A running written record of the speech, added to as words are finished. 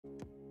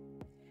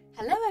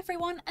Hello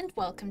everyone and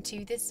welcome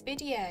to this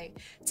video.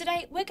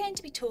 Today we're going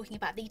to be talking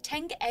about the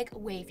TENGA EGG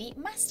Wavy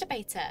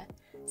Masturbator.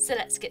 So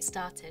let's get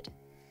started.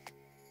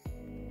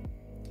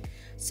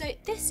 So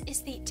this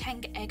is the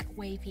TENGA EGG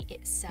Wavy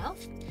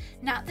itself.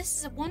 Now this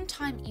is a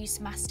one-time use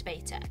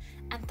masturbator,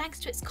 and thanks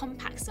to its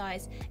compact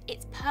size,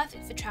 it's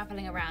perfect for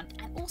travelling around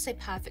and also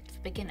perfect for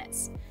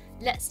beginners.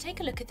 Let's take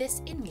a look at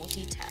this in more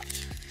detail.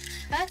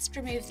 First,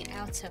 remove the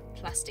outer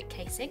plastic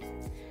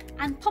casing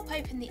and pop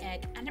open the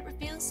egg, and it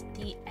reveals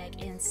the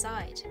egg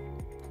inside.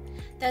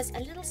 There's a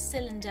little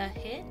cylinder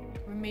here.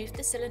 Remove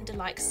the cylinder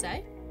like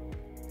so.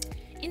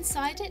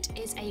 Inside it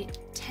is a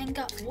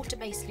TENGA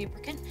water-based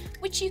lubricant,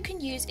 which you can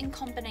use in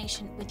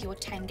combination with your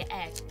TENGA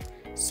egg.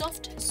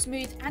 Soft,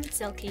 smooth and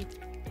silky.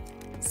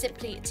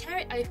 Simply tear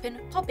it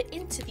open, pop it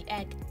into the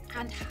egg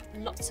and have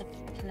lots of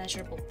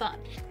pleasurable fun.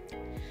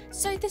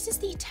 So this is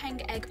the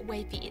TENGA EGG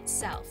Wavy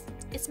itself.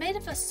 It's made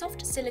of a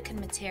soft silicone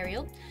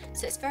material,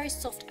 so it's very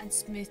soft and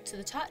smooth to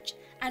the touch,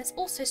 and it's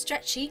also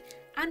stretchy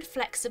and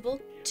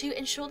flexible to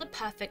ensure the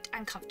perfect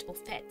and comfortable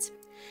fit.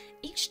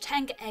 Each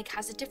TENGA egg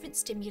has a different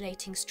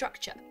stimulating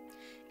structure.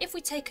 If we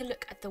take a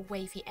look at the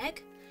Wavy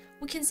egg,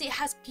 we can see it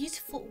has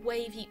beautiful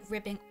wavy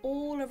ribbing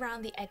all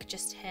around the egg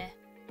just here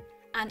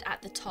and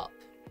at the top.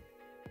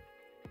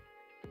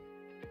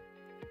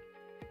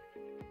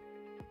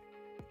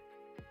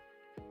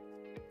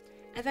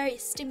 A very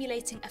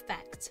stimulating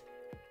effect.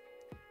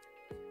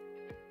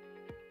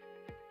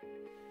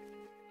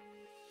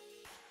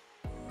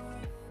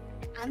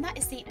 And that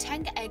is the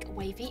TENGA EGG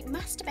Wavy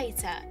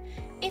Masturbator.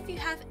 If you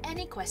have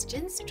any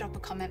questions, drop a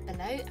comment below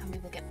and we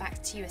will get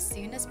back to you as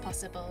soon as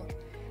possible.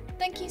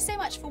 Thank you so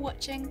much for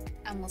watching,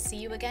 and we'll see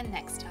you again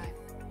next time.